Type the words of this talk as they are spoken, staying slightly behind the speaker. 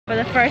For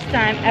the first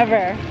time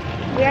ever.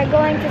 We are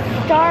going to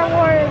Star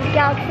Wars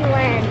Galaxy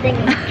Land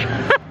thingy.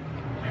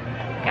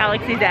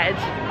 Galaxy's Edge.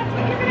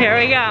 Here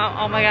we go.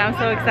 Oh my god, I'm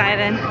so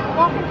excited.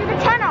 Walk into the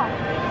tunnel.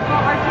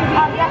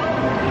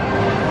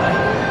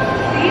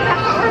 See,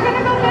 that's what we're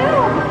gonna go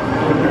do.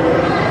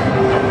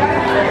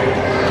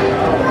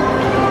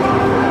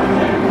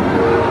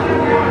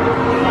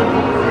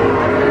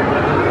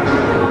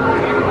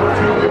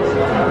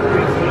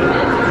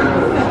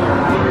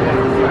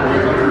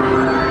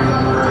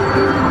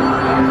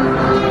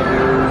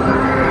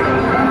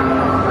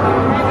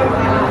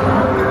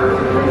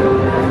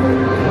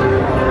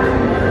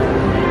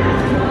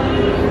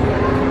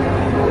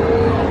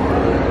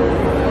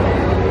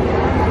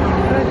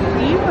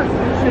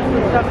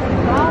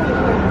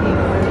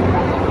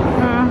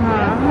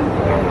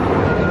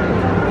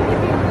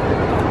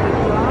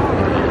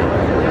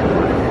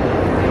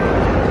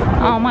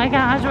 Oh my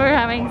gosh, we're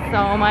having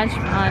so much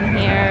fun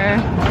here.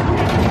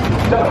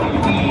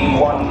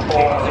 WD1401,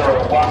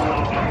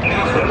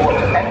 please report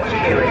to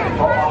engineering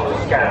for all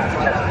scan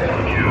testing.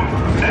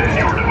 There's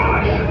your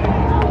device.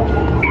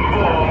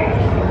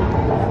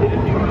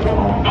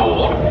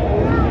 Hold.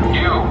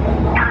 You.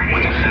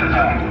 What is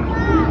that?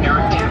 Your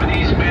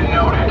activity's been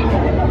noted.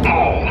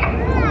 Hold.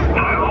 I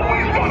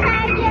always wondered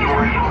if the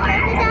story was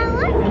real.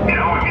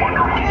 Now I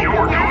wonder what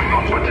you're doing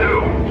on Batuu.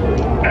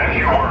 As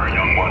you are,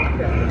 young one.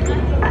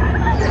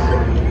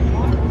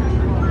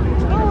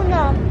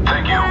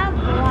 Thank you.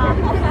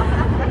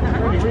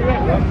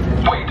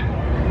 Wait.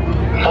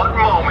 One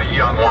moment,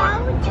 young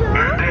one.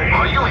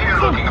 Are you here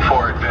looking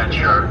for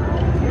adventure?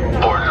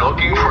 Or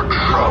looking for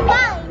trouble?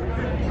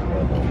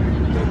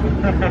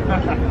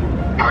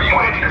 Are you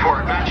looking for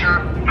adventure?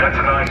 That's a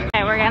nice...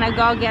 Okay, we're gonna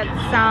go get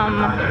some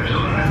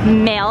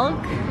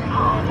milk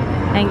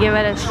and give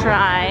it a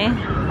try.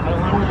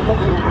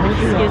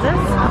 Excuse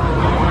us?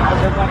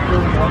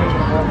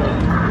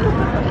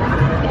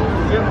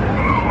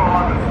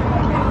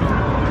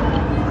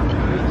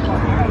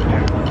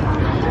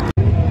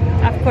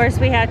 Of course,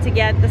 we had to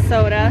get the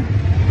soda.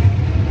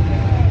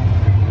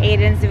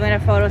 Aiden's doing a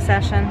photo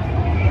session. I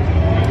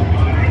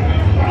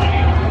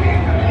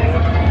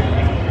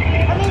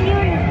mean,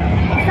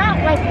 it's not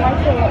like it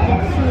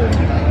gives you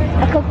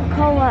a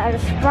Coca-Cola or a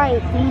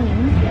Sprite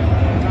theme.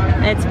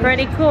 It's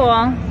pretty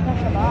cool.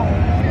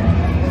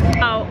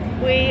 Oh,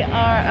 we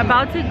are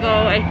about to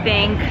go, I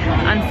think,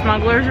 on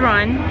Smuggler's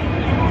Run.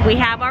 We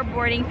have our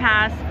boarding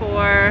pass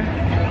for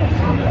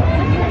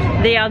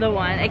the other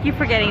one. I keep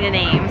forgetting the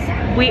names.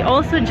 We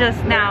also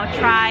just now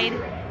tried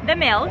the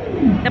milk,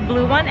 the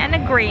blue one and the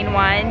green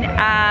one.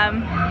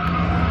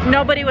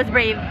 Nobody was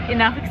brave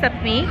enough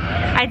except me.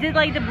 I did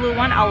like the blue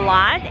one a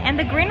lot, and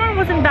the green one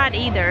wasn't bad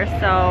either,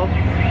 so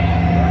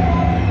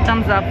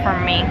thumbs up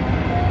from me.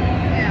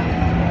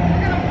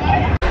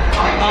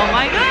 Oh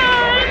my god!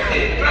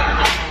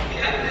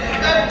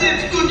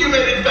 It's good you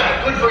made it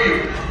back. Good for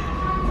you.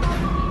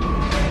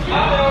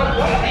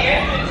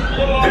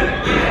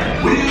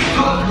 We'll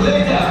talk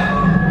later.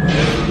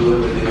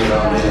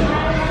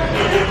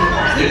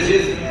 This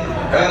is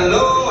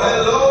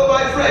hello,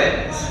 my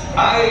friends. I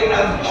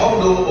am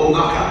Hondo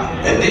Onaka,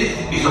 and this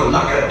is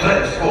Onaka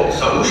Transport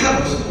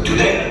Solutions.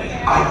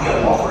 Today, I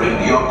am offering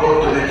the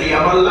opportunity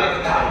of a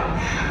lifetime.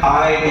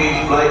 I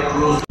need flight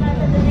crews.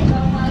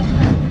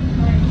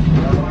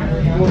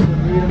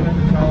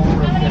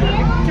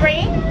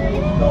 Three.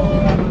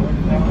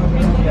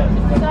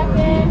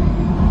 Second.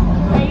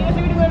 Are you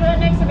going to go to the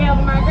next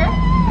available marker?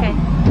 Okay.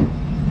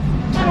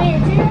 How many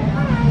are two?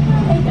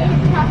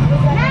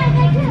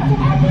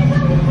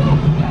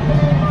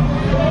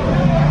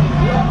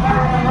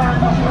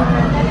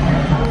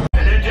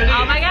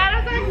 Oh my god,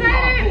 I'm so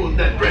excited!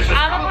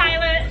 I'm a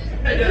pilot,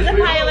 this is the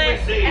pilot,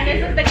 and this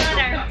is the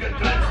gunner.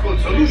 Transport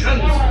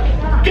Solutions.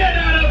 Get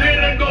out of here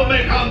and go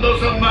make Hondo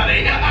some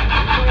money.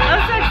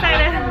 I'm so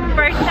excited,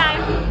 first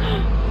time.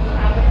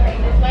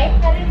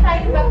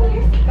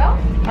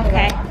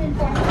 Okay.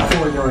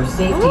 For your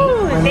safety,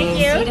 Ooh, thank remain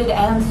you. seated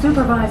and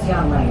supervise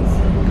young ladies.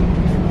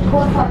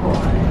 Por favor,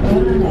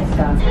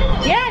 permanezcan.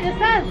 Yeah,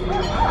 just us.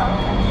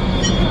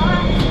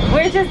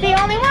 We're just the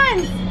only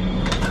ones.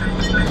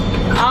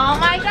 Oh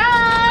my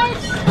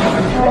gosh!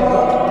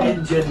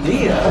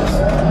 Engineers.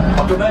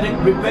 Automatic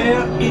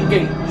repair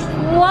engaged.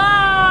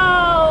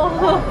 Wow!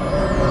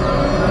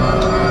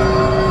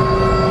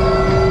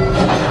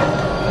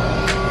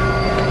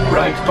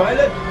 Right,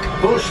 pilot.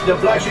 Push the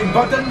flashing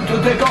button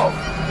to take off.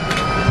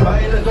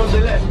 Pilot on the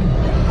left.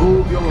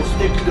 Move your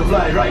stick to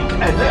fly right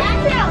and left.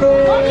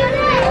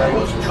 I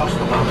was just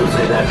about to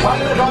say that.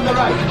 Pilot on the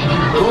right.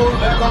 Pull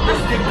back on the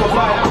stick to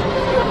fly out.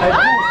 And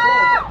move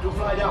forward to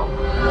fly down.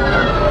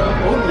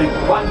 Only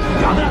one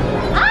gunner.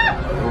 I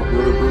hope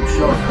you're a good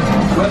shot.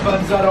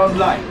 Weapons are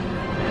online.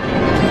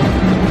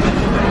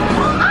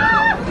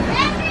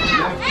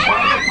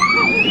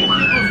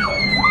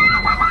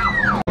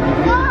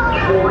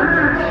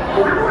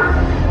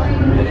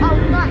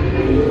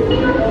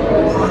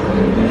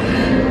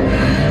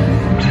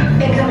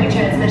 Incoming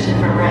transmission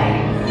from Ray.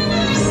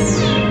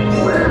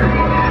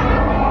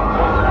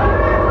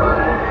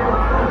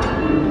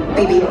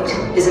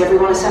 BB-8, is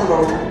everyone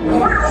assembled?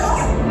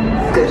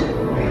 Good.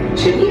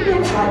 Should we be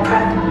in flight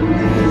prep?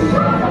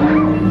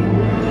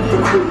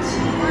 Recruits,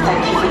 thank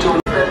you for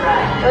joining.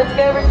 Let's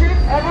go,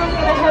 recruits. Everyone's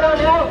gonna head on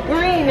out.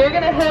 Green, you're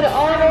gonna head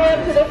all the way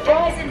up to the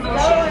front.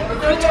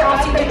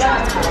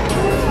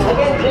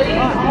 Again, green,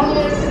 all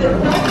the way to the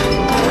front.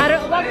 I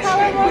don't, what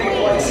color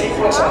will we?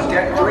 Sequence on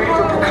deck 3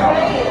 for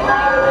propellant.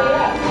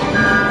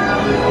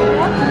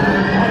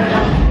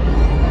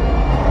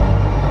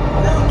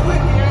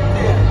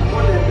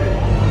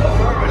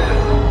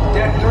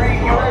 Deck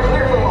 3, you're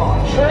clear for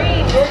launch.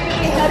 Green, you're gonna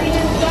be heading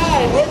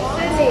inside. What's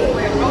busy?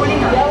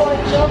 Yellow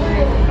and silver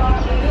is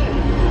caution.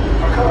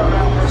 Color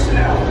bound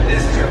personnel,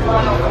 this is your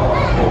final call.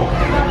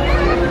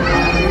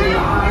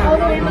 All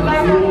the way in the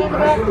back, all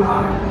the way in the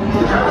back.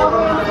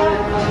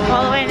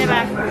 All the way in the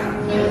back.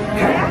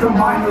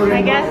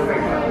 I guess.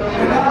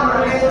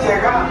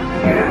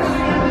 Yes,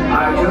 I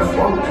just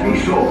want to be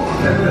sure.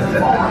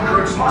 All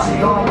recruits must be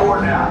on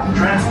board now.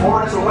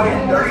 Transport is away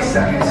in 30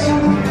 seconds.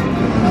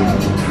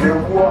 Good.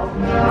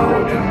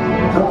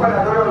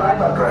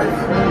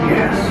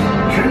 Yes,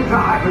 check the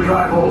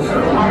hyperdrive also.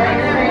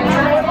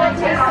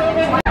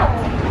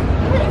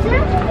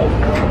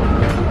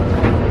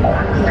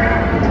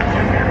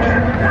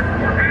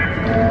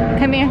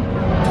 Come here.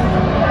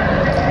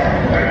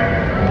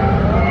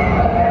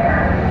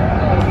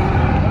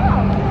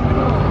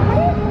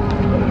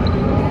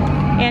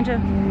 Andrew.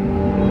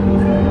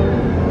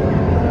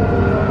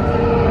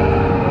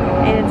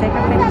 Need to take a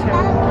picture.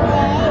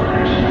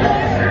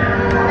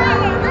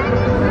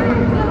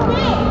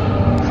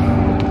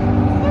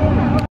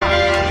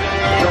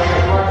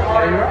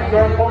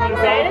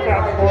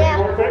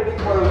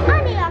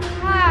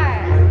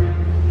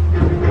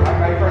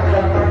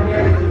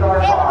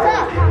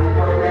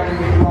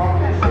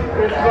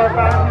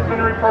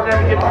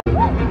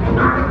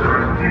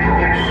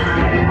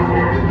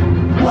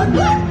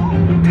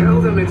 Tell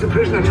them it's a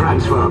prisoner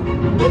transfer.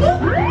 Did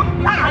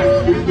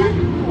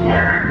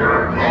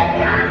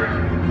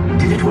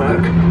it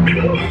work?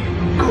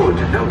 Good.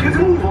 Now get a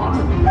move on.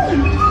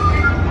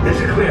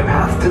 There's a clear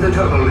path to the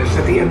turbo lifts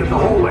at the end of the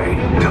hallway.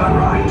 Turn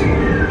right.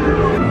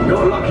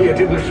 You're lucky it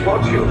didn't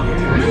spot you.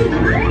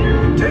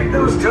 Take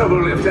those turbo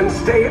lifts and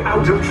stay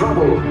out of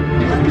trouble.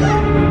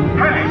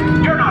 Hey,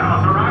 you're not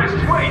authorized.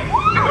 Wait,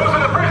 those are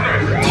the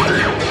prisoners.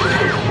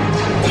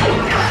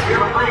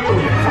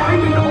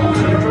 Find an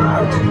alternate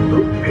route. Who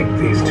picked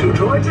these two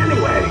droids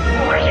anyway?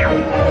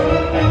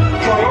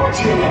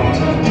 Priority alert.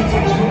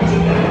 Detachment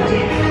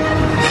detected.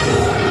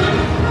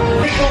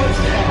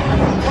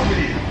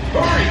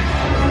 Hurry!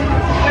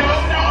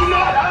 No,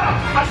 not up!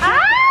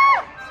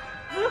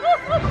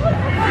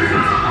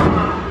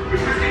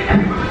 This is the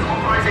ambulance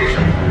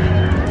authorization.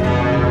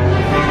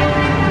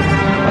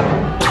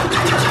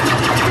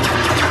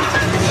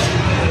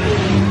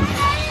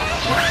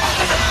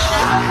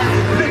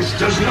 This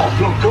does not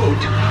look good.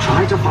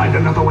 Try to find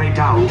another way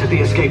down to the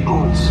escape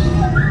pods.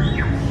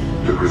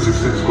 The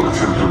resistance will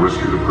attempt to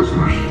rescue the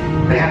prisoners.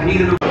 They have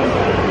neither the...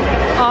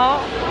 Oh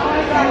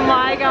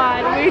my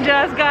god, we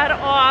just got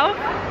off.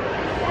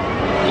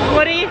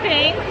 What do you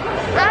think?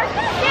 I was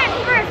gonna say at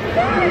first,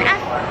 and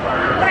ask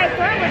what I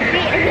thought it would be,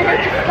 and then I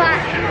just got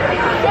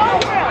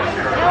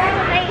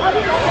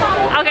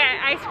Okay,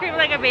 I screamed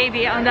like a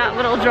baby on that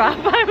little drop.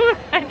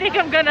 I think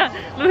I'm gonna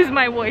lose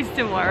my voice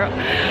tomorrow.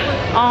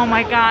 Oh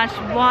my gosh,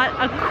 what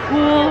a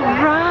cool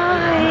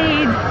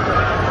ride.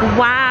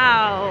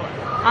 Wow,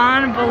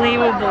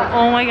 unbelievable.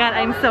 Oh my god,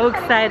 I'm so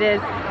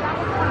excited.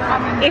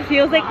 It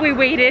feels like we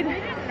waited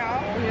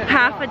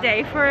half a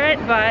day for it,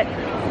 but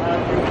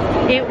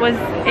it was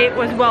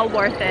well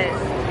worth it.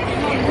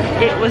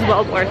 It was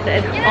well worth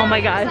it. Oh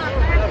my gosh.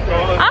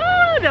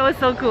 Oh, that was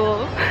so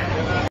cool.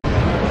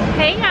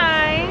 Hey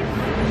guys.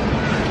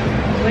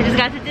 We just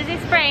got to Disney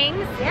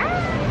Springs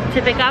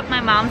to pick up my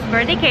mom's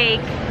birthday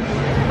cake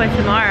for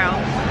tomorrow.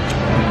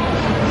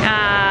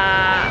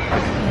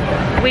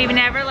 We've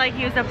never like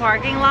used a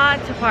parking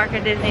lot to park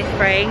at Disney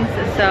Springs,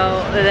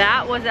 so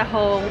that was a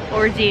whole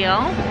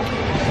ordeal.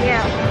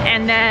 Yeah.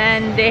 And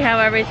then they have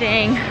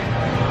everything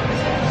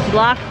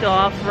blocked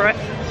off,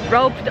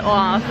 roped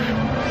off.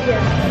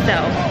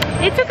 So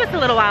it took us a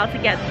little while to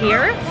get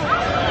here,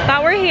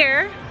 but we're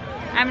here.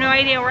 I have no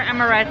idea where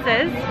Emirates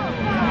is.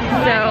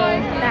 So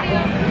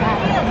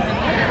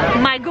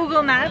my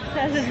Google Maps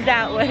says it's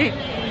that way.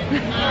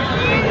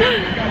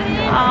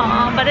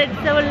 Oh, but it's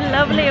so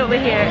lovely over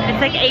here. It's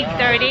like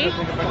 8:30.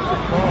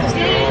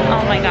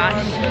 Oh my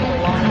gosh.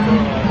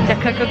 The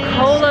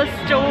Coca-Cola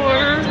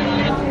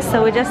store.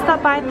 So we just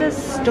stopped by the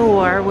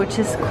store, which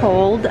is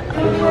called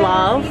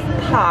Love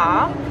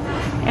Pop.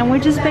 And we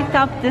just picked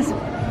up this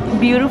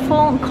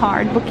beautiful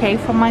card bouquet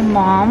for my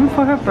mom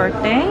for her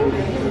birthday.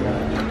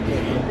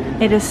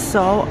 It is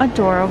so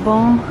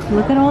adorable.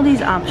 Look at all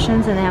these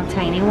options, and they have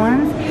tiny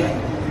ones.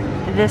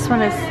 This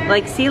one is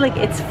like, see, like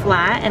it's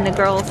flat, and the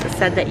girls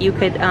said that you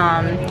could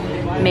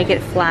make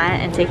it flat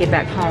and take it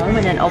back home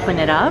and then open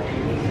it up.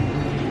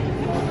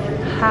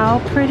 How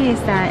pretty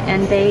is that?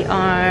 And they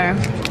are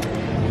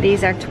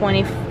These are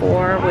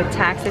 24 with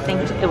tax. I think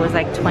it was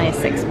like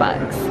 26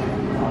 bucks.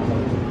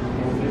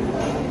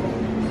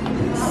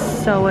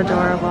 So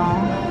adorable.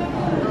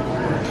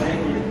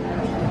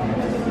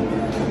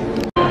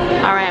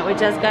 All right, we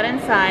just got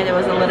inside. There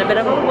was a little bit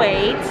of a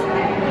wait.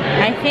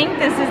 I think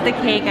this is the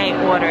cake I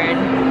ordered,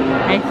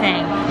 I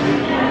think.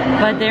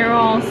 But they're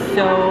all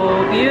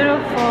so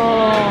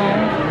beautiful.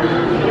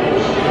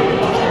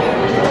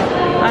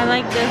 I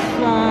like this